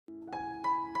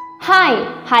Hi,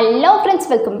 hello friends,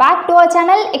 welcome back to our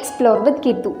channel Explore with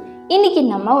Keerthu. இன்னைக்கு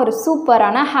நம்ம ஒரு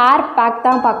சூப்பரான ஹேர் பேக்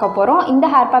தான் பார்க்க போறோம். இந்த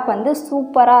ஹேர் பேக் வந்து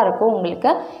சூப்பரா இருக்கும்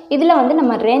உங்களுக்கு. இதுல வந்து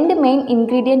நம்ம ரெண்டு மெயின்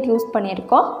இன்கிரிடியன்ட் யூஸ்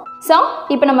பண்ணியிருக்கோம். சோ,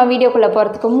 இப்போ நம்ம வீடியோக்குள்ள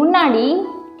போறதுக்கு முன்னாடி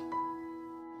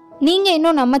நீங்க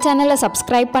இன்னும் நம்ம சேனலை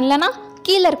சப்ஸ்கிரைப் பண்ணலனா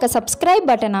கீழ இருக்க சப்ஸ்கிரைப்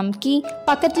பட்டன் அமுக்கி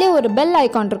பக்கத்துலயே ஒரு பெல்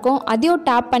ஐகான் இருக்கும். அதையும்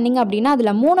டேப் பண்ணீங்க அப்படின்னா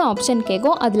அதுல 3 ஆப்ஷன்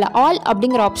கேட்கும். அதுல ஆல்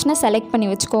அப்படிங்கிற ஆப்ஷனை செலக்ட் பண்ணி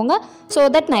வச்சுக்கோங்க. ஸோ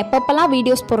தட் நான் எப்பப்பெல்லாம்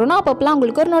வீடியோஸ் போடுறேனோ அப்பப்பெல்லாம்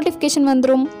உங்களுக்கு ஒரு நோட்டிஃபிகேஷன்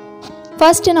வந்துடும்.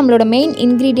 ஃபர்ஸ்ட்டு நம்மளோட மெயின்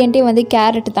இன்க்ரீடியண்ட்டே வந்து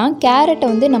கேரட் தான். கேரட்டை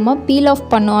வந்து நம்ம பீல் ஆஃப்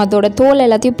பண்ணோம், அதோட தோல்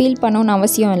எல்லாத்தையும் பீல் பண்ணணும்னு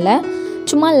அவசியம் இல்லை.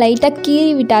 சும்மா லைட்டாக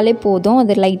கீறி விட்டாலே போதும்.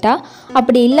 அது லைட்டாக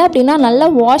அப்படி இல்லை அப்படின்னா நல்லா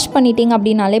வாஷ் பண்ணிட்டீங்க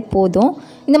அப்படின்னாலே போதும்.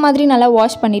 இந்த மாதிரி நல்லா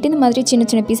வாஷ் பண்ணிவிட்டு இந்த மாதிரி சின்ன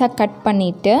சின்ன பீஸாக கட்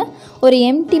பண்ணிவிட்டு ஒரு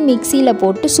எம்டி மிக்சியில்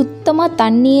போட்டு சுத்தமாக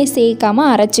தண்ணியே சேர்க்காமல்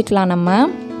அரைச்சிக்கலாம் நம்ம.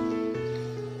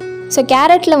 ஸோ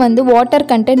கேரட்டில் வந்து வாட்டர்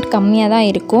கண்டென்ட் கம்மியாக தான்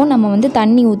இருக்கும். நம்ம வந்து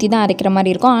தண்ணி ஊற்றி தான் அரைக்கிற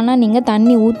மாதிரி இருக்கும். ஆனால் நீங்கள்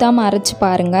தண்ணி ஊற்றாமல் அரைச்சி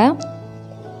பாருங்கள்.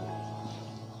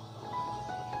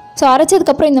 ஸோ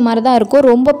அரைச்சதுக்கப்புறம் இந்த மாதிரி தான் இருக்கும்.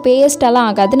 ரொம்ப பேஸ்டெல்லாம்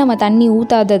ஆகாது நம்ம தண்ணி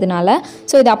ஊற்றாததுனால.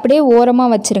 ஸோ இது அப்படியே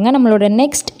ஓரமாக வச்சுருங்க. நம்மளோட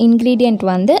நெக்ஸ்ட் இன்க்ரீடியண்ட்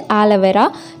வந்து ஆலோவேரா.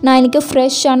 நான் இன்றைக்கி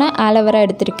ஃப்ரெஷ்ஷான ஆலோவேரா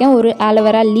எடுத்திருக்கேன். ஒரு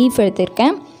ஆலோவேரா லீஃப்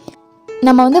எடுத்திருக்கேன்.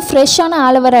 நம்ம வந்து ஃப்ரெஷ்ஷான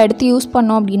ஆலோவேரா எடுத்து யூஸ்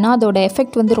பண்ணோம் அப்படின்னா அதோட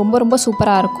எஃபெக்ட் வந்து ரொம்ப ரொம்ப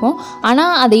சூப்பராக இருக்கும்.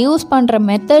 ஆனால் அதை யூஸ் பண்ணுற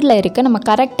மெத்தடில் இருக்குது. நம்ம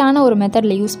கரெக்டான ஒரு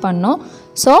மெத்தடில் யூஸ் பண்ணோம்.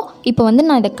 ஸோ இப்போ வந்து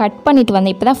நான் இதை கட் பண்ணிவிட்டு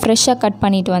வந்தேன். இப்போ தான் ஃப்ரெஷ்ஷாக கட்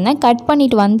பண்ணிவிட்டு வந்தேன். கட்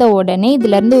பண்ணிவிட்டு வந்த உடனே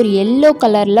இதிலேருந்து ஒரு எல்லோ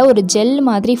கலரில் ஒரு ஜெல்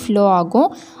மாதிரி ஃப்ளோ ஆகும்.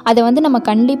 அதை வந்து நம்ம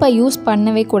கண்டிப்பாக யூஸ்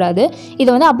பண்ணவே கூடாது. இதை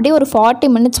வந்து அப்படியே ஒரு 40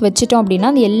 மினிட்ஸ் வச்சுட்டோம்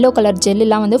அப்படின்னா அந்த எல்லோ கலர்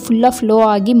ஜெல்லாம் வந்து ஃபுல்லாக ஃப்ளோ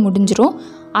ஆகி முடிஞ்சிரும்.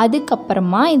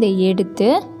 அதுக்கப்புறமா இதை எடுத்து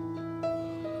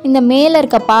இந்த மேலே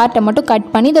இருக்க பார்ட்டை மட்டும் கட்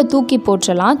பண்ணி இதை தூக்கி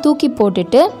போட்டுடலாம். தூக்கி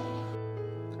போட்டுட்டு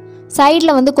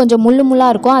சைடில் வந்து கொஞ்சம் முள்ளு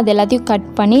முள்ளாக இருக்கும். அது எல்லாத்தையும் கட்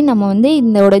பண்ணி நம்ம வந்து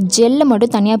இதோட ஜெல்லை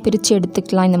மட்டும் தனியாக பிரித்து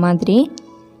எடுத்துக்கலாம் இந்த மாதிரி.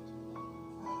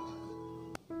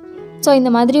 ஸோ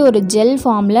இந்த மாதிரி ஒரு ஜெல்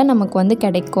ஃபார்மில் நமக்கு வந்து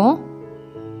கிடைக்கும்.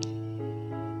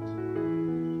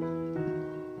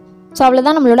 ஸோ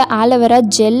அவ்வளோதான், நம்மளோட ஆலோவேரா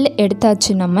ஜெல்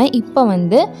எடுத்தாச்சு. இப்போ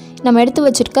வந்து நம்ம எடுத்து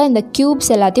வச்சுருக்க இந்த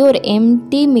க்யூப்ஸ் எல்லாத்தையும் ஒரு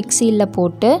எம்டி மிக்சியில்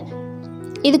போட்டு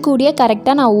இது கூடிய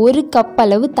கரெக்டாக நான் 1 கப்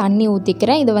அளவு தண்ணி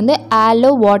ஊற்றிக்கிறேன். இது வந்து ஆலோ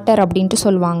வாட்டர் அப்படின்ட்டு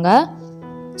சொல்லுவாங்க.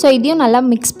 ஸோ இதையும் நல்லா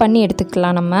மிக்ஸ் பண்ணி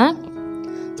எடுத்துக்கலாம் நம்ம.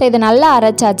 ஸோ இதை நல்லா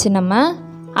அரைச்சாச்சு. நம்ம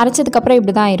அரைச்சதுக்கப்புறம்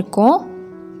இப்படி தான் இருக்கும்.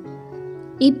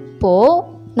 இப்போது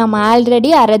நம்ம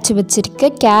ஆல்ரெடி அரைச்சி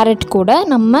வச்சுருக்க கேரட் கூட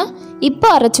நம்ம இப்போ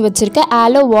அரைச்சி வச்சுருக்க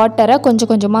ஆலோ வாட்டரை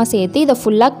கொஞ்சம் கொஞ்சமாக சேர்த்து இதை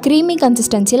ஃபுல்லாக க்ரீமி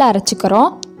கன்சிஸ்டன்சியில்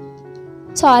அரைச்சிக்கிறோம்.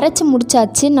 ஸோ அரைச்சி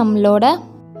முடிச்சாச்சு. நம்மளோட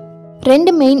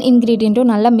ரெண்டு மெயின் இன்க்ரீடியண்ட்டும்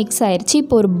நல்லா மிக்ஸ் ஆயிடுச்சு.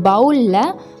 இப்போ ஒரு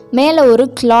பவுலில் மேலே ஒரு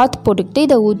கிளாத் போட்டுக்கிட்டு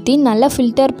இதை ஊற்றி நல்லா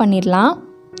ஃபில்டர் பண்ணிடலாம்.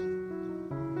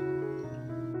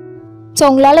 ஸோ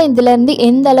உங்களால் இதிலேருந்து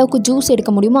எந்த அளவுக்கு ஜூஸ்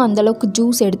எடுக்க முடியுமோ அந்தளவுக்கு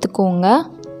ஜூஸ் எடுத்துக்கோங்க.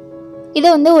 இதை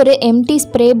வந்து ஒரு எம்டி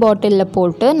ஸ்ப்ரே பாட்டிலில்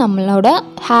போட்டு நம்மளோட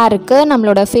ஹேருக்கு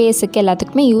நம்மளோட ஃபேஸுக்கு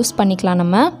எல்லாத்துக்குமே யூஸ் பண்ணிக்கலாம்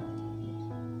நம்ம.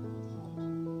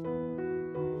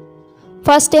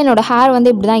 ஃபர்ஸ்ட் என்னோடய ஹேர்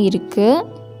வந்து இப்படி தான் இருக்குது.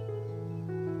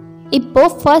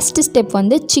 இப்போது ஃபர்ஸ்ட் ஸ்டெப்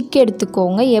வந்து சிக்கு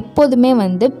எடுத்துக்கோங்க. எப்போதுமே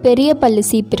வந்து பெரிய பல்லு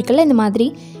சீப்பு இருக்குல்ல, இந்த மாதிரி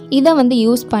இதை வந்து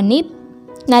யூஸ் பண்ணி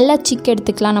நல்லா சிக்கு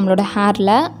எடுத்துக்கலாம் நம்மளோட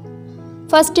ஹேரில்.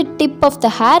 First tip of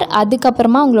the hair,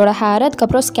 அதுக்கப்புறமா உங்களோட ஹேர்,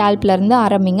 அதுக்கப்புறம் ஸ்கேல்ப்லேருந்து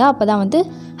ஆரம்பிங்க. அப்போ தான் வந்து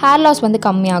ஹேர் லாஸ் வந்து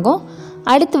கம்மியாகும்.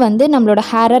 அடுத்து வந்து நம்மளோட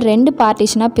ஹேரை 2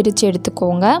 பார்ட்டிஷனாக பிரித்து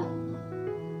எடுத்துக்கோங்க.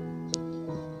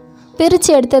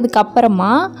 பிரித்து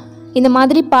எடுத்ததுக்கப்புறமா இந்த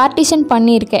மாதிரி பார்ட்டிஷன்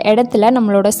பண்ணியிருக்க இடத்துல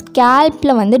நம்மளோட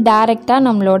ஸ்கேல்ப்பில் வந்து டைரெக்டாக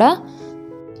நம்மளோட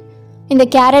இந்த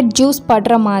கேரட் ஜூஸ்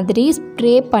படுற மாதிரி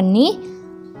ஸ்ப்ரே பண்ணி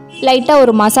லைட்டாக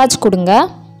ஒரு மசாஜ் கொடுங்க.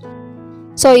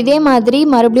 ஸோ இதே மாதிரி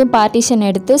மறுபடியும் பார்ட்டிஷன்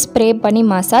எடுத்து ஸ்ப்ரே பண்ணி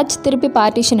மசாஜ், திருப்பி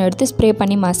பார்ட்டிஷன் எடுத்து ஸ்ப்ரே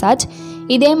பண்ணி மசாஜ்.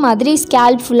 இதே மாதிரி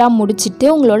ஸ்கேல்ப் ஃபுல்லாக முடிச்சுட்டு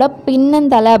உங்களோட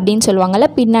பின்னந்தலை அப்படின்னு சொல்லுவாங்கள்ல,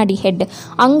 பின்னாடி ஹெட்,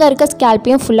 அங்கே இருக்க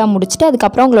ஸ்கேல்ப்பையும் ஃபுல்லாக முடிச்சுட்டு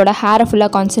அதுக்கப்புறம் உங்களோட ஹேரை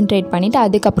ஃபுல்லாக கான்சென்ட்ரேட் பண்ணிவிட்டு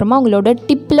அதுக்கப்புறமா உங்களோட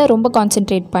டிப்பில் ரொம்ப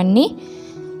கான்சென்ட்ரேட் பண்ணி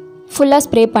ஃபுல்லாக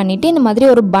ஸ்ப்ரே பண்ணிவிட்டு இந்த மாதிரி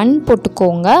ஒரு பன்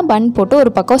போட்டுக்கோங்க. பன் போட்டு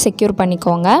ஒரு பக்கம் செக்யூர்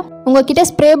பண்ணிக்கோங்க. உங்கள்கிட்ட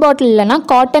ஸ்ப்ரே பாட்டில் இல்லைன்னா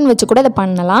காட்டன் வச்சு கூட அதை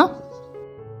பண்ணலாம்.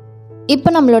 இப்போ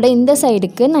நம்மளோட இந்த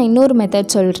சைடுக்கு நான் இன்னொரு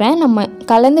மெத்தட் சொல்கிறேன். நம்ம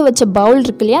கலந்து வச்ச பவுல்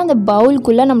இருக்கு இல்லையா, அந்த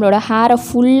பவுலுக்குள்ளே நம்மளோட ஹேரை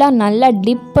ஃபுல்லாக நல்லா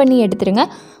டிப் பண்ணி எடுத்துருங்க.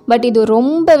 பட் இது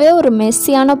ரொம்பவே ஒரு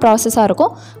மெஸ்ஸியான ப்ராசஸாக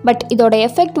இருக்கும். பட் இதோட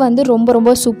எஃபெக்ட் வந்து ரொம்ப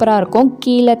ரொம்ப சூப்பராக இருக்கும்.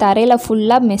 கீழே தரையில்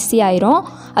ஃபுல்லாக மெஸ்ஸி ஆயிரும்.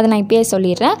 அதை நான் இப்போயே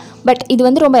சொல்லிடுறேன். பட் இது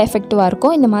வந்து ரொம்ப எஃபெக்டிவாக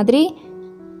இருக்கும். இந்த மாதிரி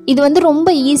இது வந்து ரொம்ப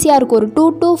ஈஸியாக இருக்கும். ஒரு 2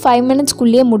 to 5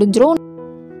 மினிட்ஸ்க்குள்ளேயே முடிஞ்சிடும்.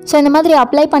 ஸோ இந்த மாதிரி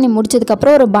அப்ளை பண்ணி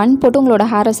முடிச்சதுக்கப்புறம் ஒரு பன் போட்டு உங்களோட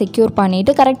ஹேரை செக்யூர்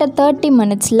பண்ணிவிட்டு கரெக்டாக 30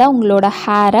 மினிட்ஸில் உங்களோட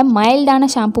ஹேரை மைல்டான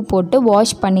ஷாம்பு போட்டு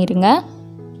வாஷ் பண்ணிடுங்க.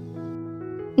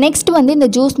 நெக்ஸ்ட் வந்து இந்த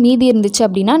ஜூஸ் மீதி இருந்துச்சு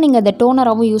அப்படின்னா நீங்கள் அதை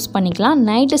டோனராகவும் யூஸ் பண்ணிக்கலாம்.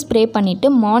 நைட்டு ஸ்ப்ரே பண்ணிவிட்டு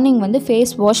மார்னிங் வந்து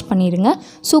ஃபேஸ் வாஷ் பண்ணிடுங்க.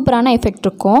 சூப்பரான எஃபெக்ட்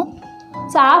இருக்கும்.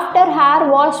 ஸோ ஆஃப்டர் ஹேர்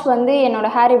வாஷ் வந்து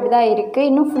என்னோடய ஹேர் இப்படி தான் இருக்குது.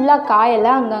 இன்னும் ஃபுல்லாக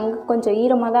காயலை, அங்கங்கே கொஞ்சம்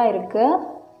ஈரமாக தான் இருக்குது.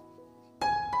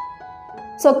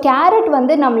 ஸோ கேரட்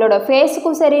வந்து நம்மளோட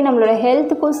ஃபேஸுக்கும் சரி, நம்மளோட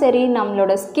ஹெல்த்துக்கும் சரி,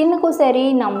 நம்மளோட ஸ்கின்னுக்கும் சரி,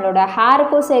 நம்மளோட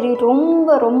ஹேருக்கும் சரி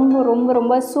ரொம்ப ரொம்ப ரொம்ப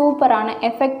ரொம்ப சூப்பரான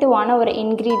எஃபெக்டிவான ஒரு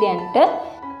இன்க்ரீடியண்ட்டு.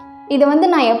 இதை வந்து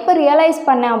நான் எப்போ ரியலைஸ்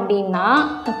பண்ணேன் அப்படின்னா,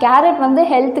 கேரட் வந்து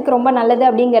ஹெல்த்துக்கு ரொம்ப நல்லது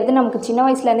அப்படிங்கிறது நமக்கு சின்ன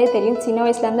வயசுலேருந்தே தெரியும். சின்ன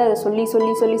வயசுலேருந்து அதை சொல்லி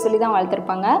சொல்லி சொல்லி சொல்லி தான்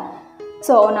வளர்த்துருப்பாங்க.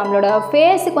 ஸோ நம்மளோட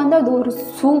ஃபேஸுக்கு வந்து அது ஒரு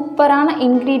சூப்பரான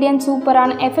இன்க்ரீடியன்ட்,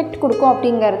 சூப்பரான எஃபெக்ட் கொடுக்கும்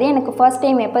அப்படிங்கிறது எனக்கு ஃபர்ஸ்ட்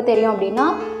டைம் எப்போ தெரியும் அப்படின்னா,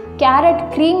 கேரட்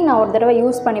க்ரீம் நான் ஒரு தடவை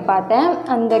யூஸ் பண்ணி பார்த்தேன்.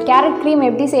 அந்த கேரட் க்ரீம்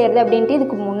எப்படி செய்கிறது அப்படின்ட்டு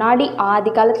இதுக்கு முன்னாடி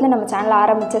ஆதி காலத்தில் நம்ம சேனல்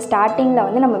ஆரம்பித்த ஸ்டார்டிங்கில்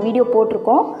வந்து நம்ம வீடியோ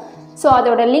போட்டிருக்கோம். ஸோ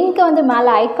அதோட லிங்க்கை வந்து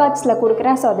மேலே ஐகார்ட்ஸில்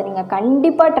கொடுக்குறேன். ஸோ அதை நீங்கள்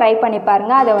கண்டிப்பாக ட்ரை பண்ணி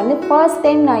பாருங்கள். அதை வந்து ஃபர்ஸ்ட்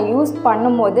டைம் நான் யூஸ்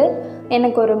பண்ணும்போது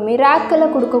எனக்கு ஒரு மிராக்கிளை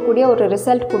கொடுக்கக்கூடிய ஒரு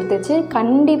ரிசல்ட் கொடுத்துச்சு.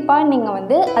 கண்டிப்பாக நீங்கள்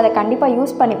வந்து அதை கண்டிப்பாக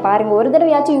யூஸ் பண்ணி பாருங்கள். ஒரு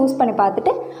தடவையாச்சும் யூஸ் பண்ணி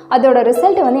பார்த்துட்டு அதோட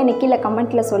ரிசல்ட்டை வந்து எனக்கு கீழே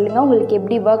கமெண்ட்டில் சொல்லுங்கள் உங்களுக்கு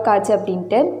எப்படி ஒர்க் ஆச்சு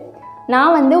அப்படின்ட்டு.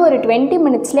 நான் வந்து ஒரு 20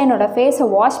 மினிட்ஸில் என்னோடய ஃபேஸை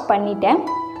வாஷ் பண்ணிட்டேன்.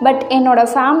 பட்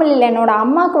என்னோடய ஃபேமிலியில் என்னோடய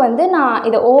அம்மாவுக்கு வந்து நான்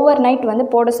இதை ஓவர் நைட் வந்து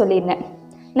போட சொல்லியிருந்தேன்.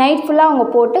 நைட் ஃபுல்லாக அவங்க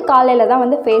போட்டு காலையில் தான்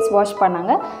வந்து ஃபேஸ் வாஷ்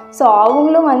பண்ணாங்க. ஸோ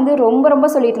அவங்களும் வந்து ரொம்ப ரொம்ப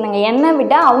சொல்லிட்டு இருந்தாங்க. என்னை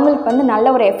விட அவங்களுக்கு வந்து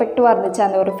நல்ல ஒரு எஃபெக்டிவாக இருந்துச்சு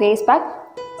அந்த ஒரு ஃபேஸ் பேக்.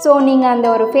 ஸோ நீங்கள் அந்த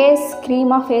ஒரு ஃபேஸ்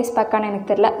க்ரீமாக ஃபேஸ் பேக்கானு எனக்கு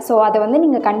தெரில. ஸோ அதை வந்து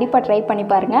நீங்கள் கண்டிப்பாக ட்ரை பண்ணி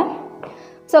பாருங்கள்.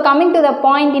 So coming to the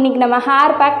point, இன்றைக்கி நம்ம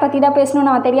ஹேர் பேக் பற்றி தான் பேசணும்.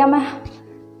 நான் தெரியாமல்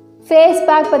ஃபேஸ்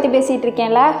பேக் பற்றி பேசிகிட்டு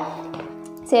இருக்கேன்ல.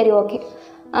 சரி, ஓகே.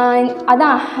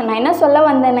 அதான் நான் என்ன சொல்ல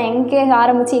வந்தேன், நான் எங்கே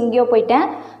ஆரம்பித்து எங்கேயோ போயிட்டேன்.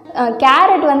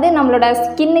 கேரட் வந்து நம்மளோட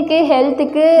ஸ்கின்னுக்கு,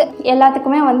 ஹெல்த்துக்கு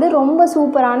எல்லாத்துக்குமே வந்து ரொம்ப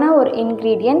சூப்பரான ஒரு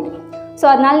இன்க்ரீடியண்ட். ஸோ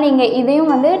அதனால் நீங்கள்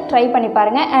இதையும் வந்து ட்ரை பண்ணி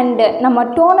பாருங்கள். அண்டு நம்ம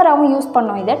டோனராகவும் யூஸ்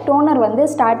பண்ணோம். இதை டோனர் வந்து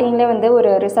ஸ்டார்டிங்கில் வந்து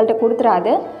ஒரு ரிசல்ட்டை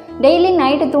கொடுத்துறாது. டெய்லி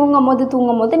நைட்டு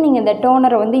தூங்கும் போது நீங்கள் இந்த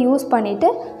டோனரை வந்து யூஸ் பண்ணிவிட்டு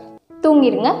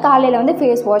தூங்கிடுங்க. காலையில் வந்து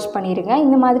ஃபேஸ் வாஷ் பண்ணிடுங்க.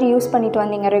 இந்த மாதிரி யூஸ் பண்ணிட்டு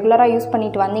வந்தீங்க, ரெகுலராக யூஸ்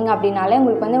பண்ணிட்டு வந்தீங்க அப்படின்னாலே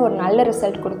உங்களுக்கு வந்து ஒரு நல்ல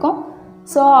ரிசல்ட் கொடுக்கும்.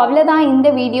 ஸோ அவ்வளோதான், இந்த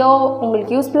வீடியோ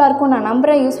உங்களுக்கு யூஸ்ஃபுல்லாக இருக்கும் நான்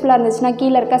நம்புகிறேன். யூஸ்ஃபுல்லாக இருந்துச்சுன்னா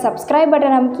கீழே இருக்க சப்ஸ்கிரைப்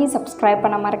பட்டன் அமைக்கி சப்ஸ்கிரைப்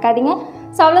பண்ண மறக்காதீங்க.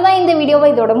 ஸோ அவ்வளோதான், இந்த வீடியோவை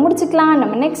இதோட முடிச்சுக்கலாம்.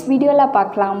 நம்ம நெக்ஸ்ட் வீடியோவில்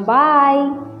பார்க்கலாம். பாய்.